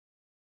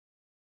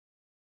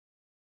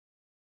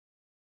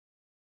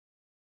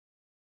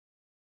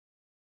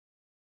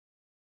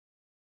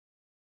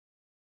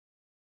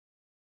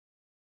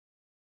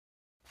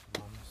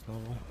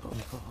Znowu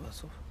pełny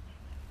VHS-ów.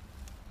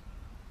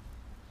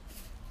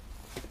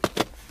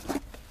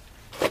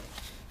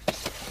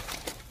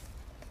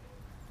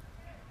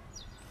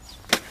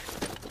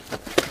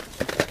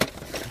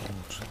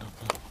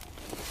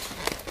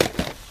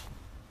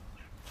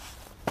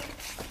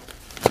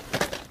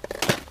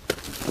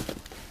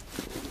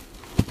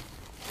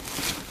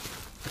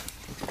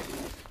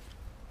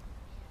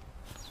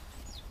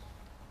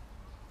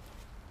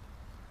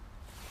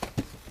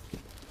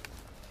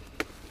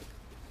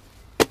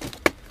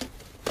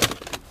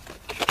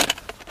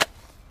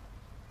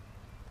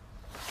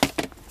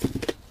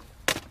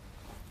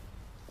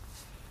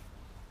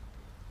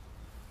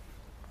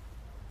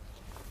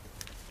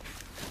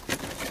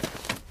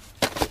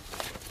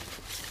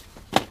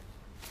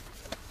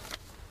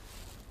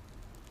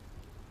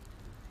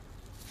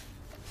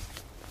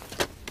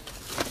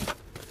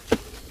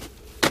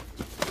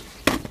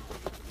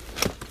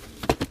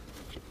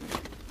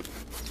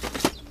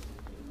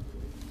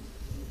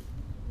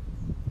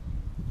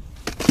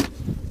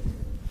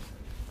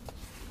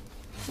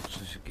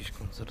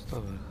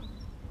 Koncertowych.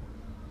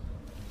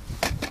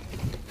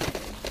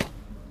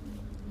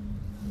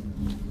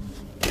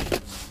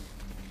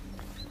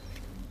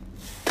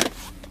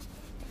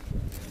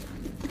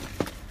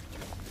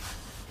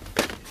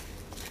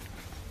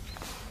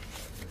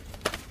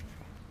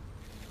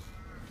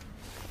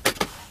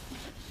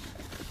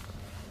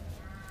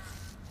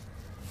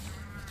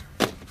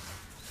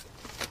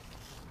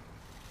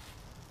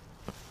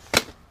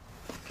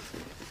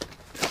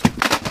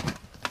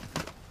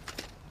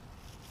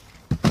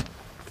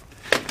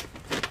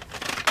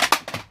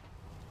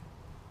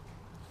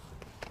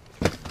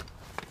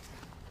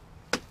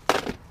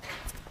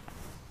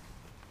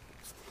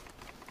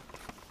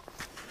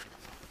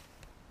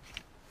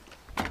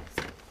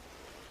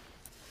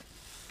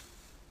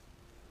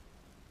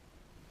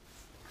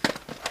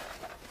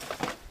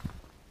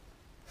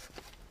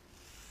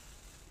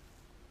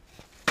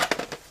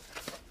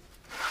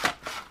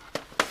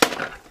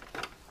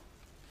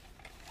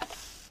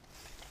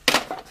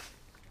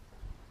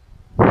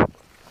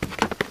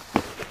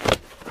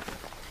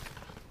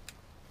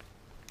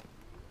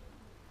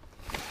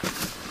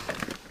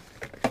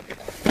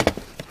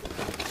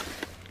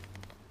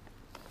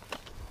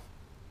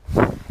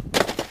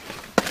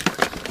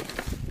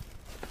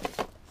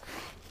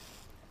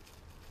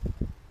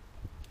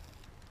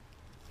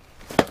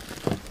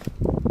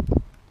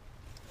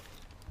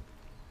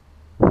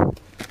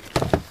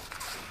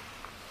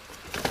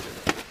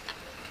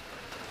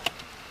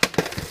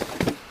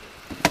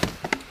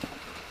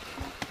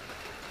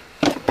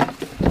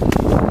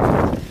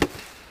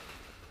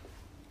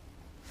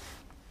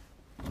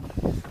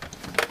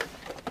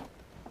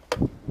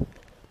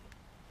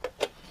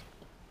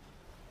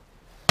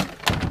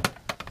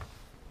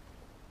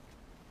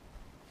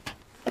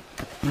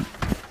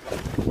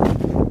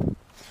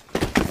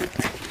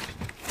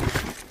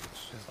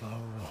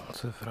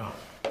 Cyfra.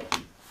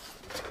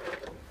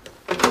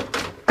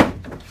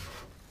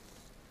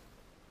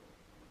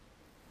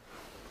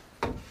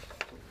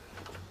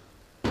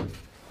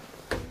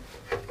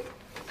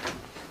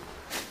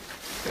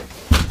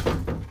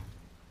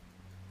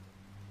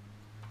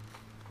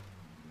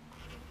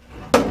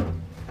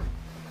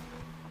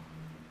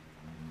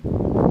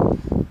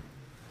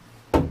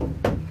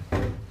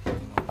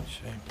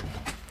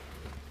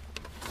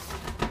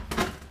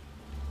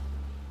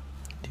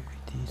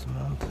 DVD z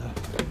mantem.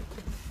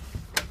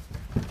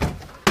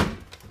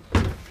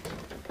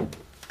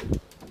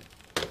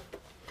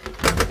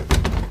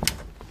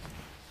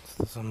 Co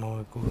to za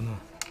małe gówno.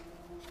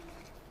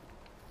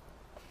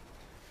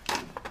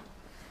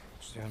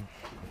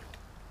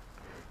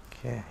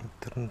 Jakie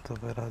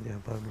internetowe radio,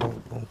 chyba był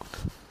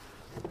punkt.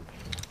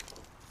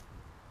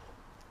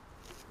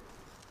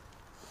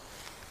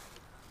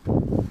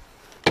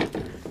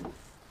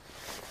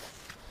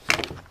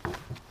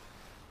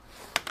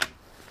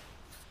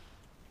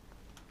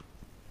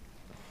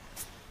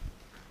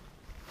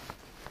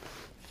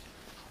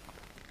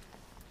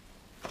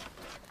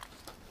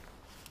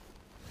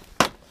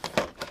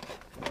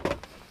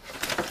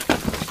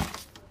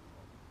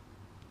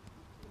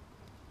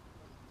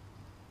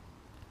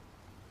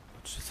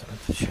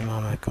 Dzisiaj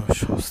mamy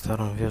jakąś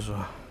starą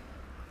wieżę.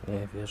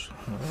 Nie wieżę,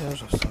 no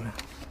wieżę w sumie.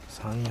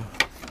 Sanię.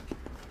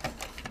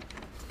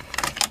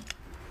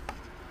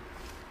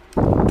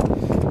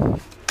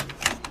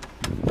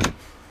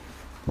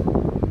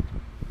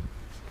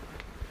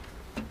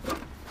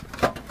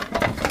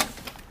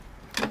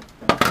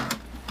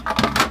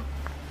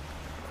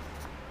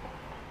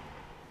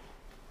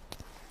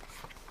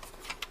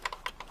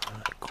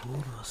 Ale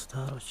kurwa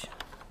starość.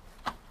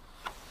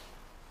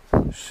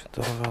 Już się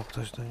dorwał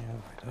ktoś do niego,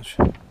 widać.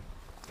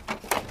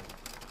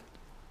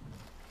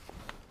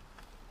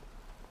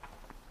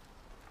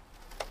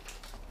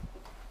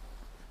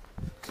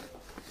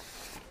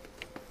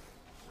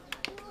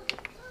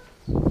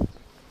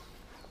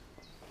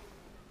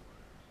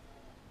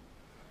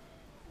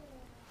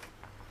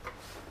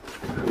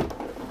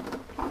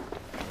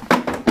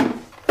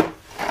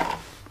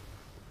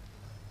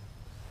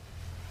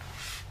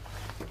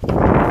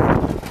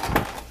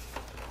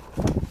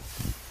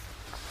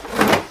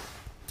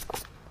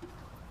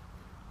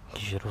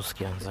 jakieś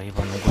ruskie,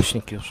 zajebane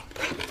głośniki już.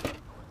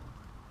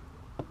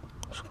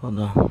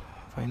 Szkoda,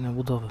 fajne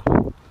budowy.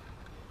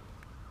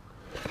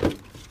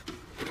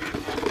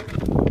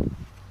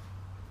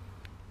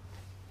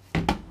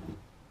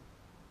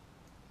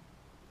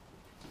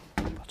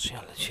 Patrz,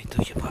 ale dzisiaj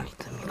to jebali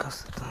tymi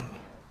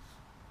kasetami.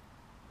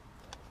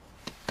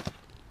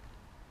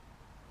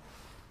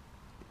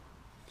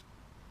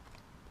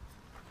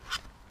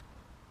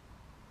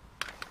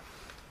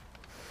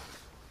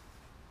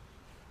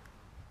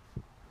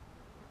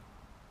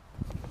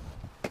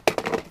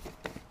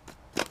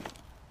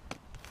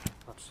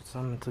 Patrzcie,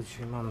 co my tu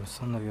dzisiaj mamy,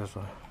 sony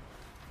wieżę.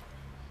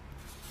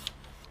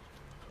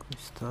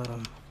 Jakąś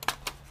starą.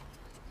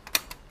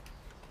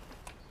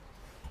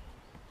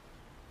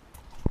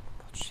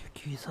 Patrzcie,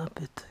 jaki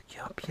zabytek,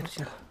 ja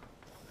pierdzielę.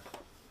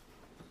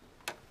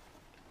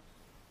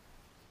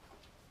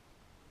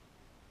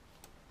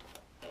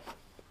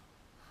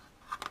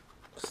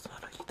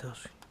 Stara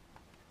gitarze.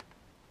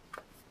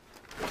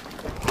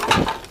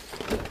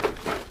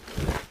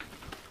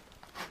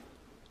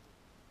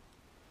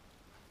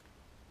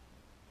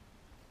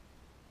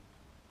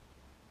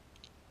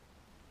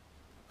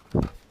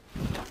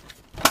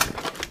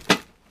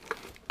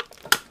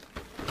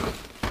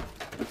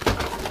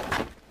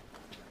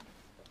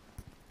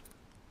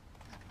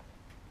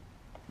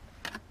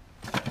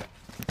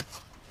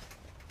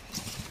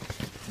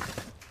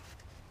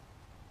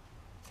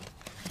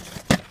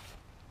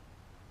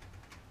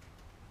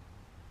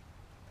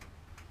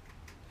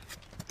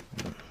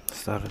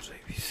 Stary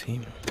JVC.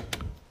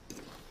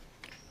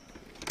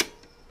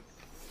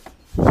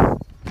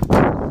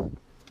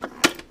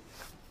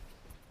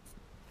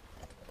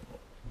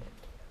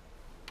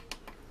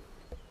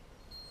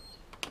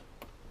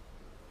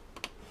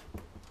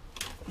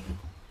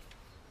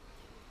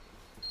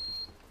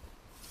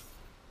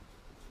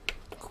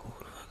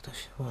 Kurwa, jak to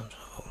się włącza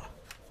w ogóle?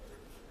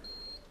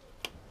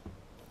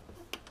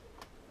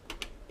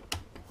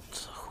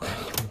 Co chuj,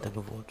 nie umiem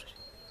tego włączyć.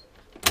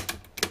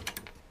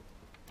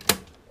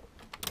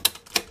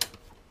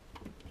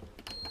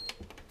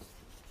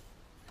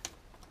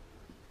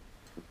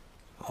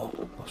 O,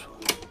 poszło.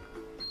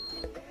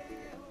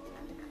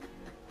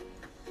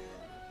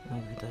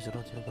 Jak widać,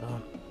 radio gra.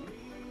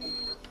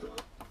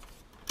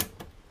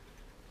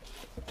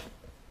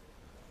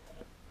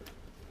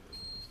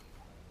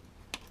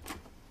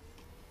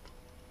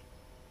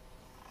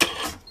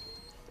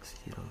 Z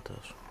tirą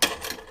też.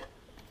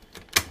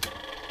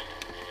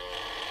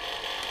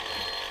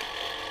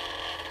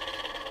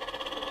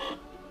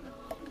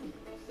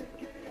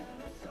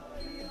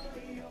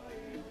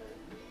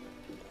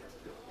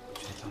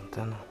 Gdzie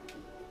antena?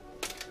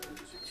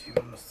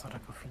 Gdzie mamy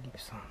starego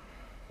Philipsa?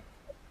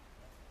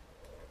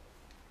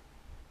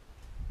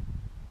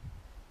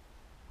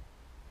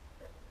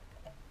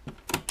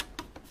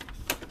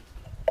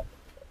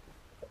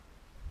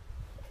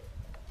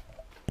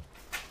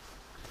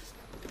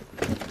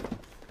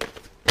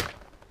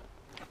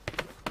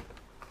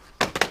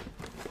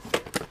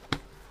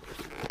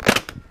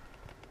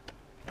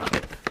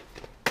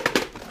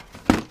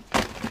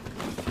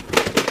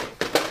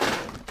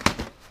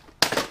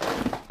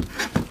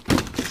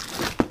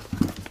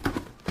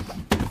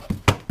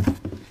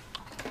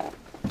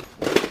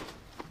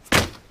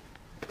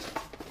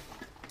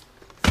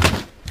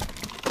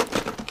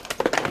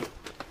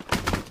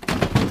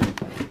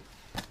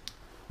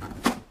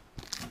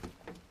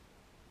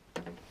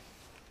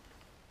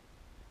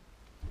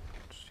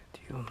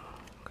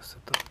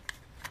 Kaseta.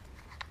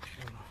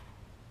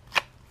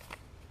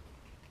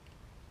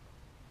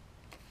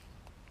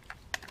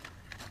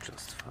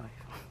 Just five.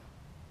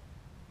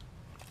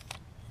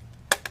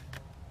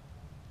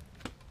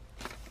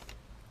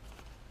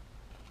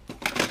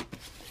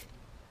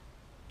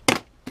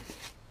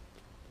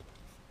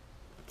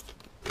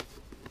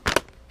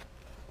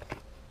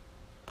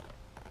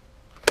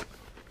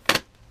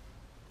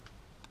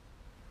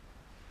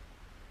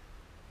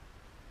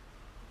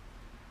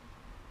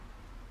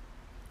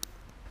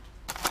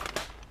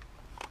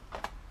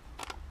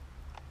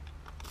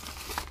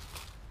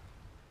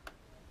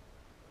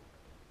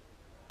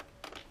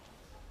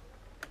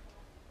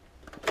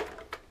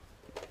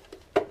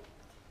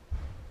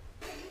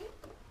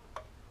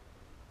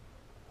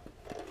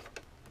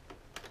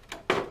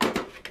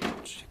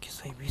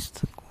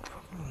 Zajebiste,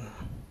 kurwa.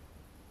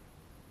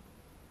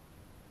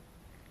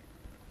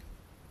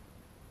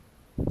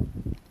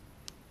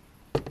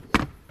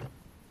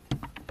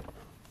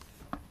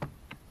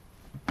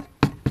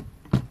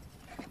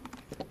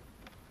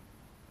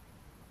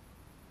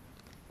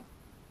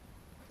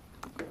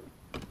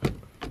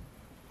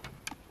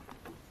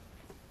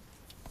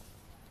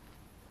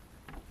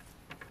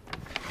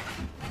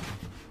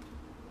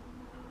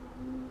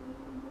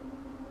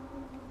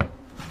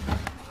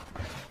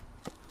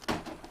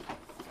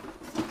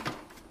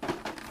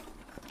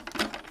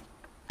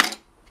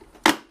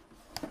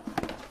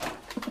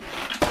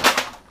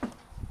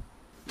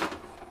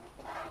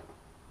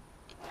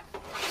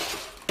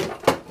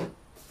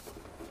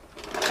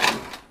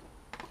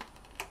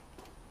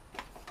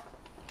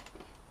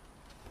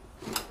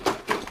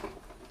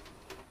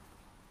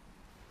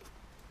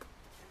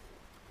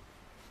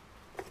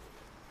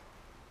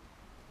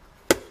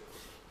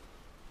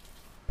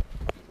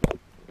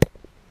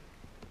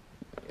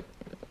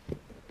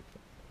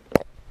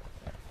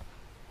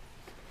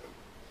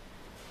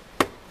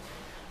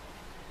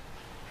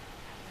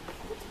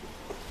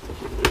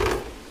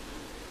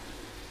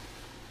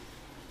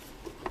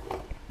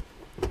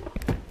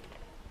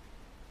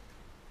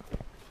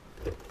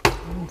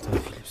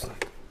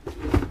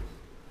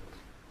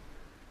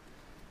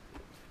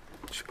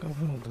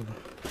 Ciekawy model.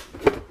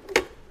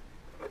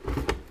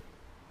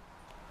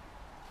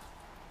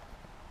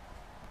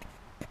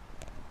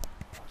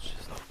 Patrzcie,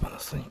 znowu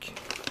Panasoniki.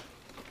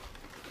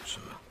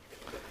 Zobaczymy.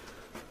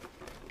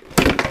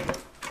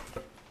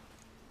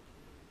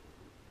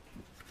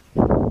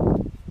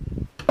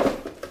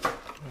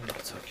 No,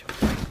 całkiem.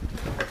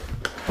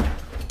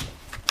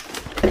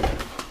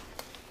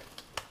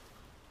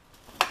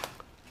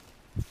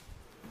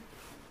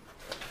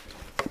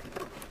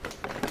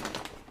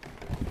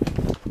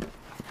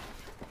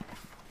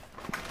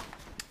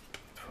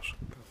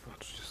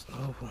 Patrzcie,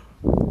 znowu.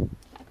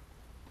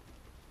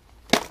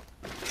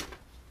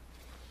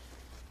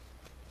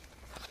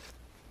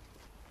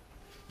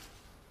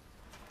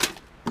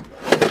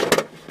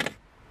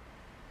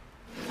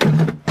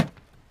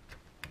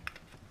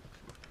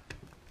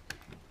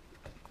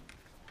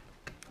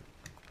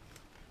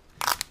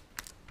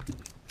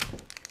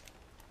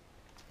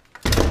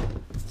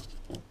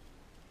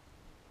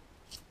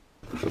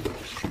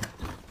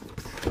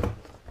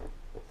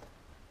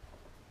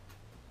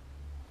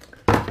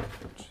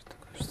 Czyli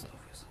tego już znowu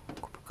jest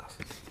kupy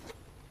kasy.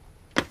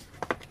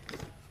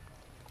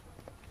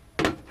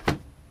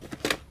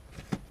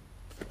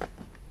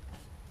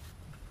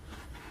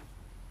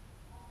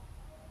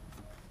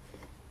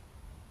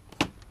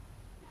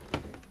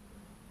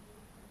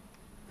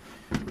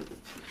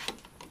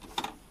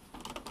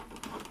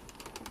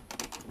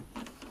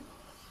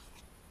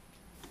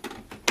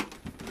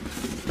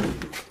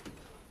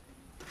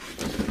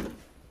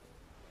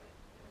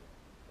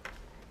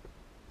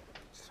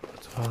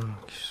 Mam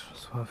jakieś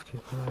sławki.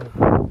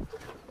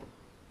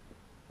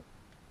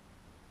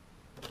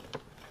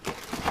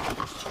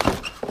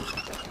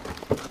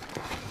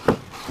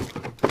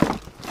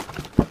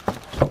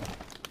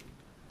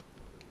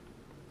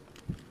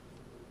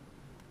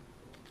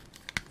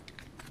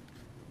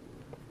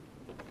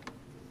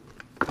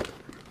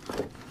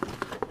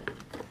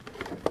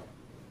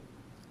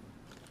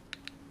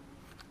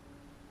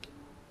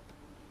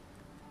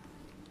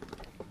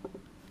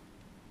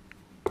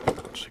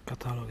 Czy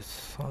katalog jest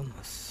sony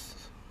z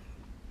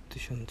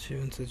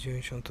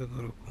 1990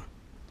 roku.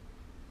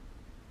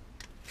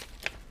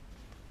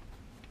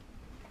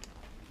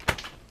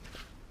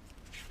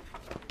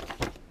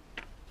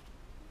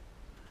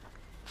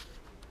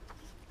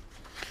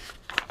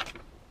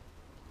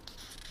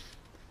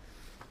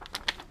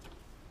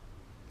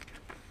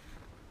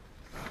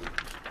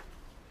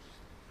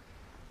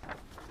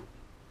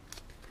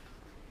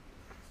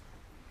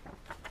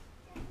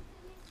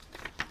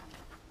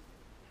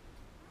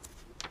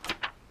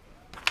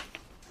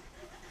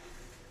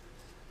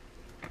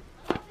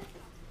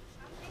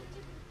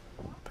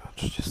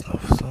 Patrzcie,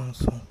 znowu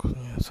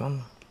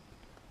są.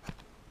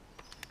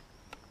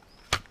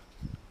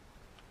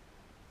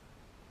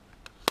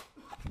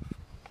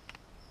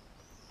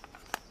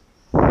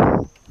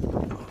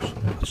 Boże,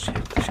 patrzcie,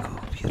 jak ktoś go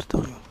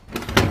opierdolił.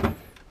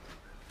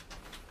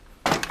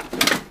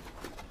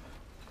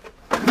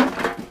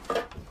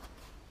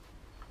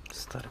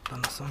 Stary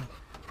Panasonic.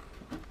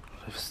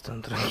 Ale jest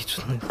stan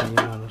tragiczny, to nie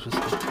ma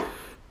wszystko.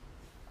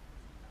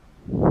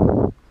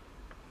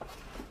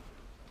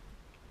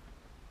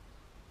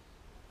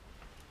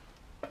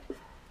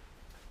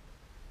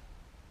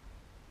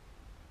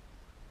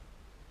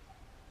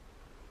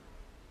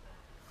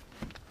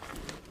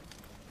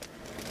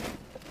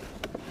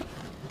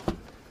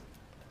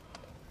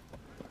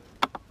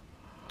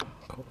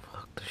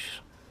 Kurwa,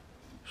 ktoś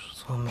już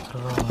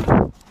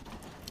złometrowany.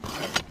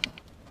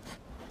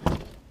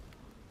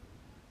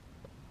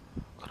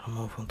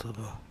 Gramofon to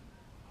był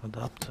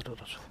adapter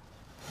raczej.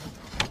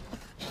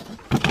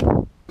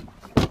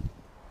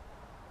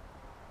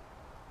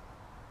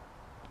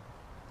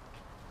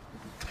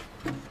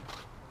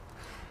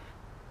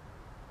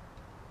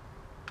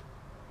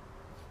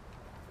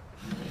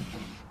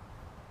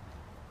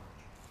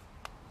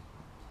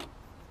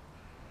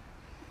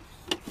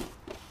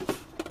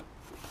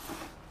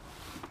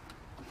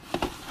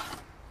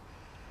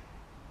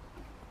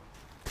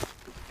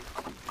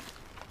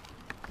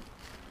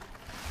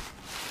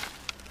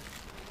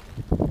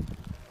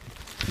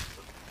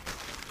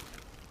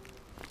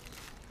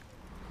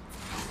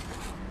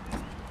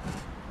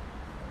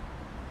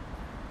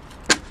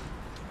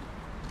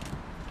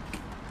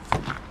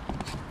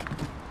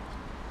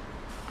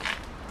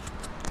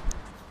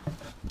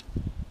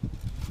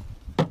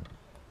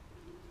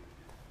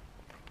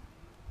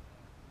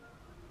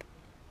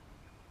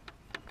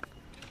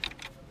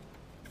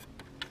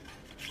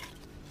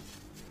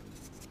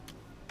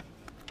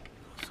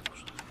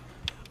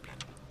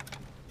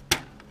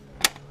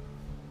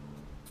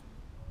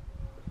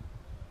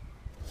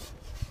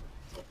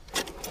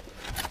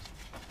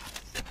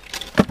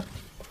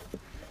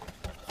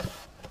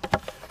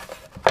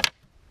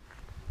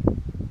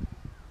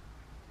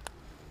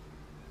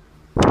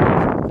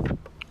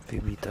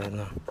 Wybita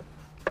jedna.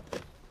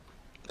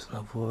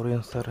 Znowu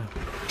Orion stary.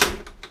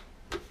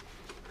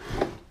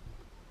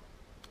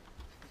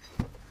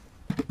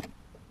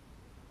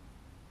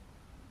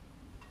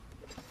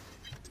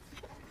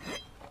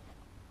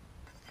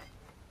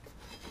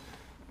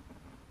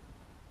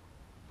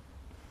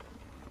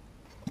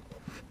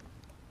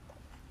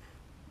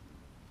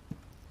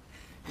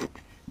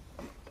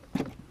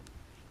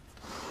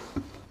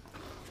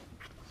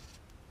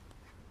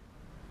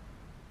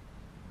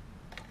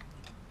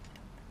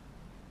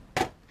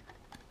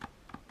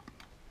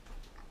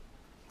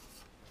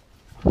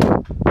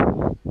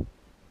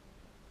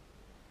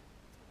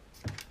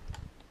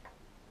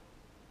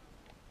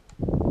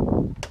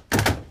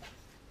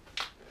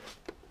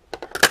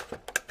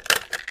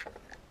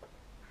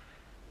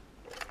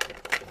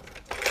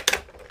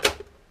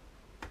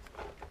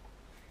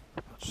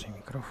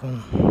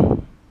 mikrofon.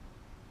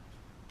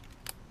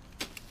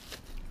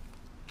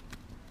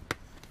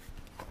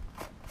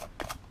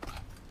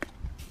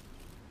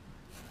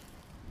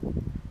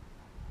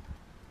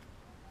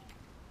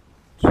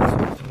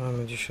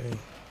 Mamy dzisiaj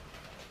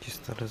taki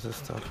stary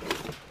zestaw.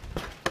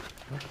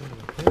 No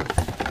kurde,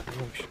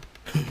 jak się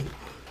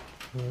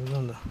nie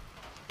wygląda.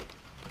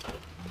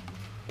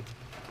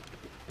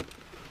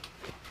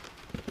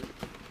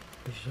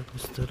 Jakby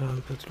stara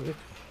MP3.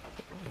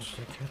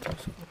 Zobaczcie, jakie to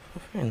jest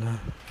fajne.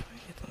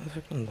 Fajnie to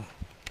wygląda.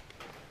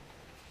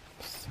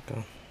 To jest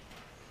taka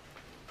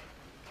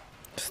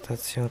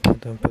stacja pod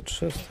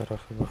MP3 stara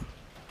chyba.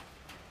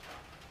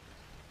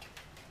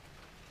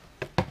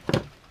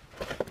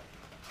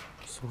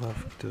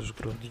 Słuchawki też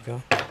Groliga.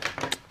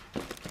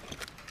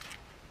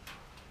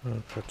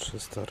 MP3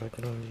 stara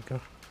Groliga.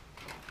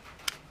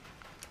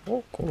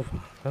 O kurwa,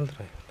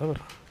 pendrive,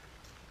 dobra.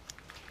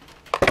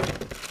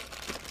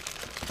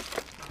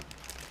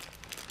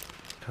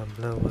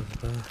 Kable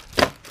USB.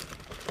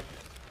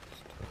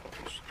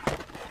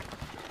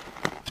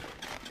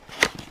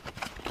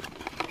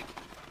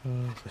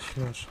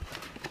 Zasilacz.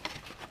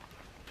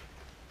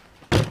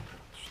 Co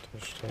to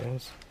jeszcze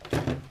jest?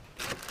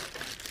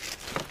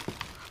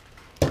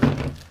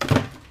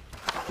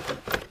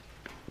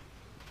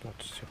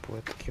 Patrzcie,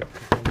 płytki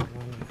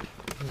opakowane.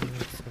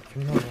 Jest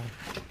całkiem nowe.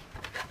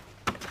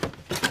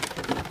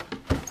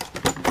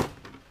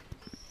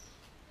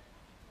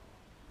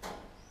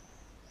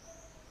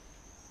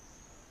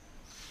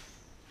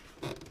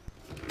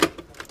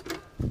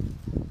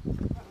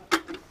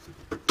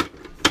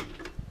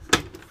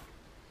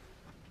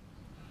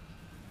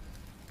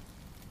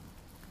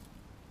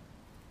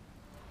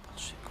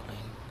 Patrzcie,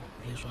 kolejny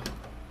wieża.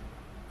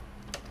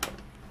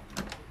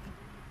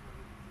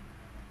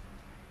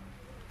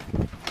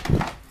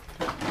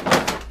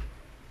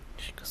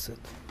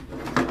 Kasety.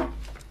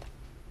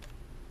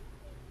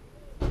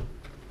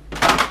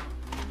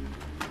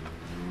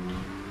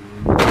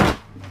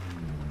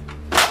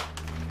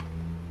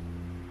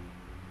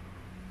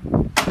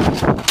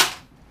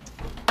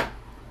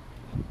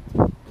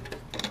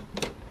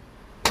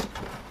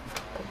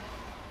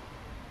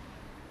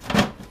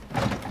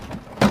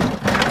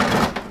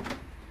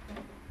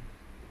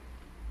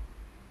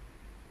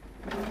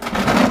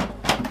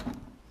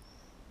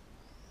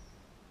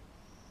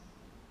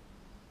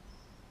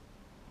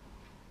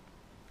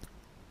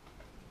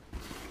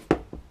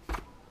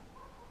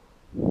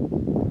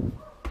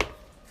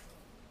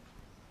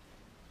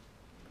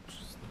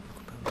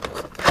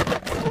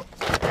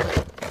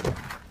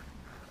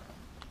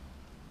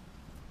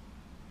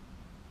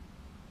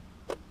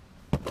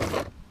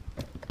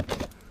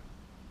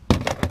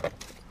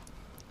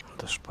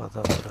 Też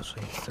pada, to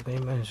raczej nic z tego nie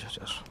będzie,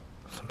 chociaż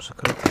są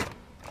przykryte.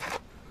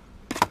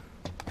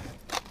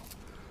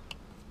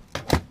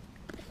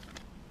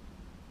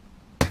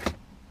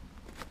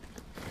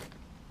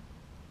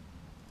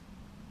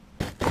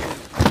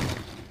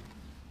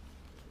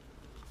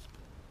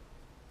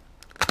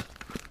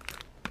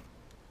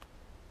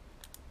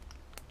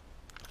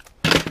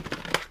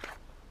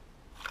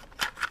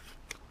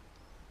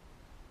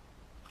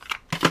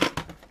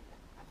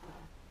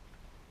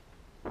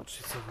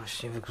 Czyli co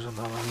właśnie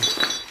wygrzebałem?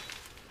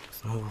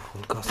 Znowu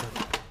full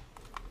kaset.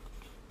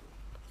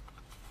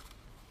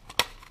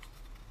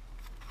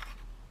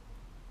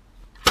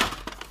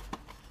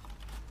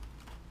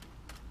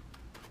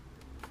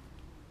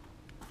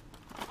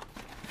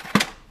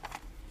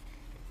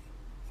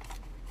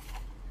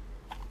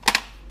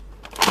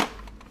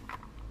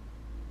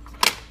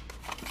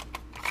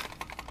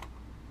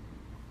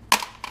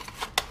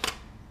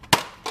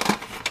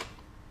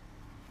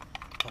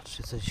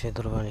 Patrzcie, co dzisiaj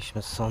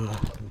dorwaliśmy z Sony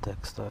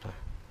Dextery.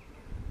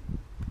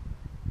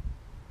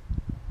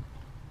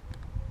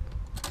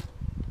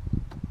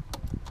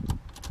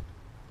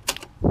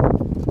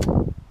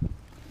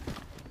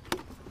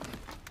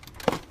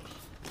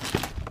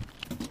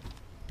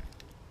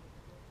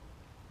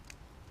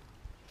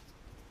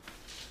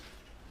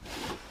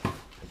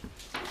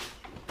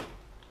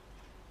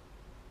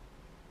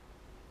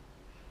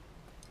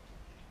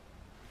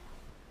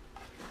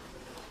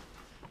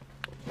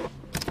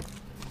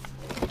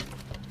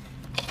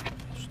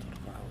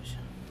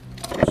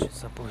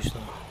 Za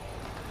późno.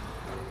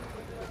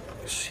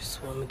 Już się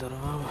słomy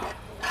dorwało.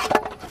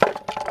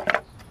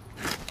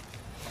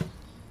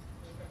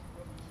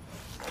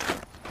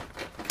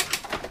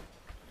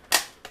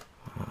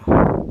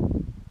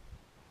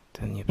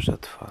 Ten nie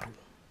przetwarł.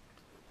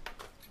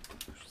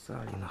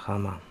 Rzucali na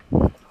chama.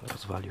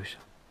 Rozwalił się.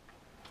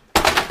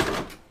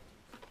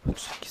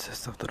 Patrzcie, jaki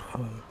zestaw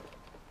dorwałem.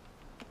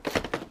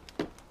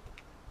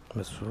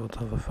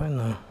 Bezprzewodowe,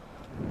 fajne.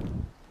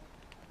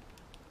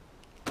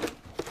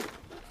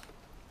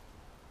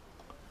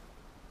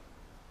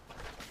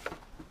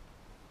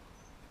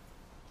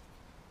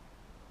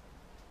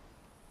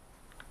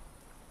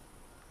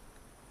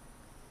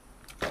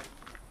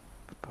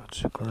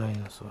 Patrzę,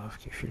 kolejne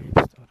słuchawki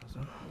Philips tym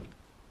razem.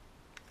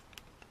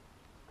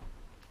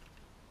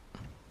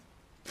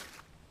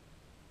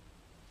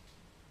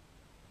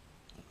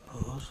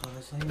 Boże,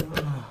 ale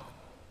zajebane.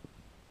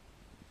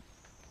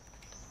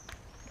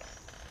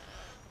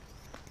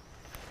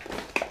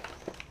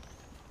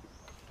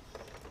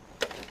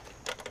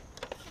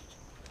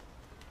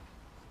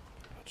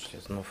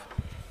 Patrzcie, znów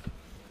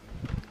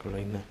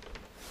kolejny.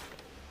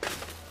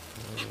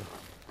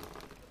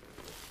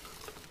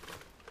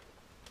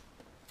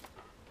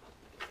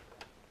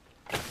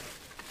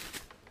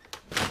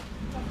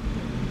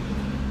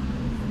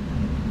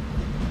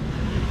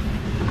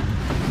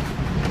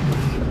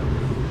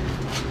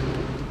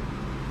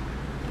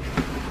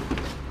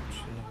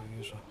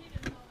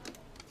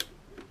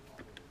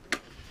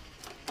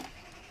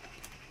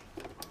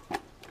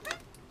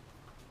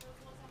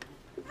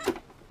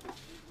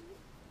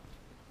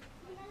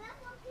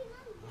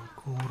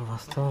 Kurwa,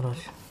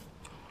 starać.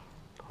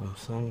 Tam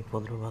Sony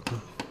podrywa ten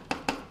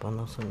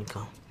pana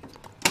Sonika.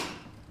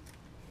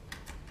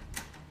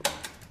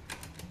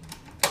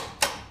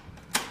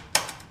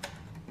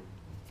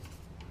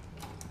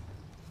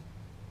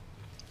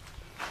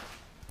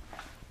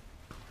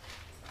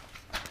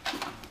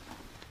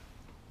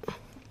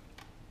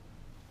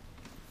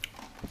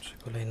 Czy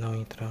kolejną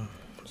nitrę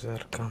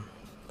zerka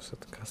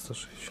setka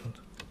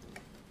 160.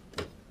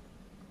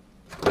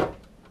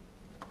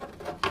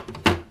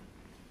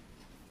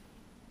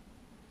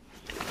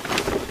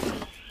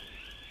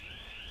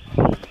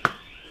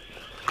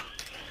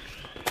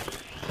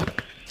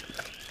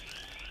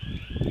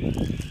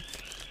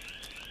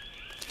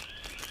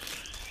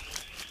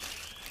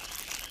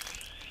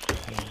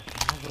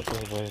 No, to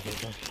chyba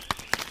jest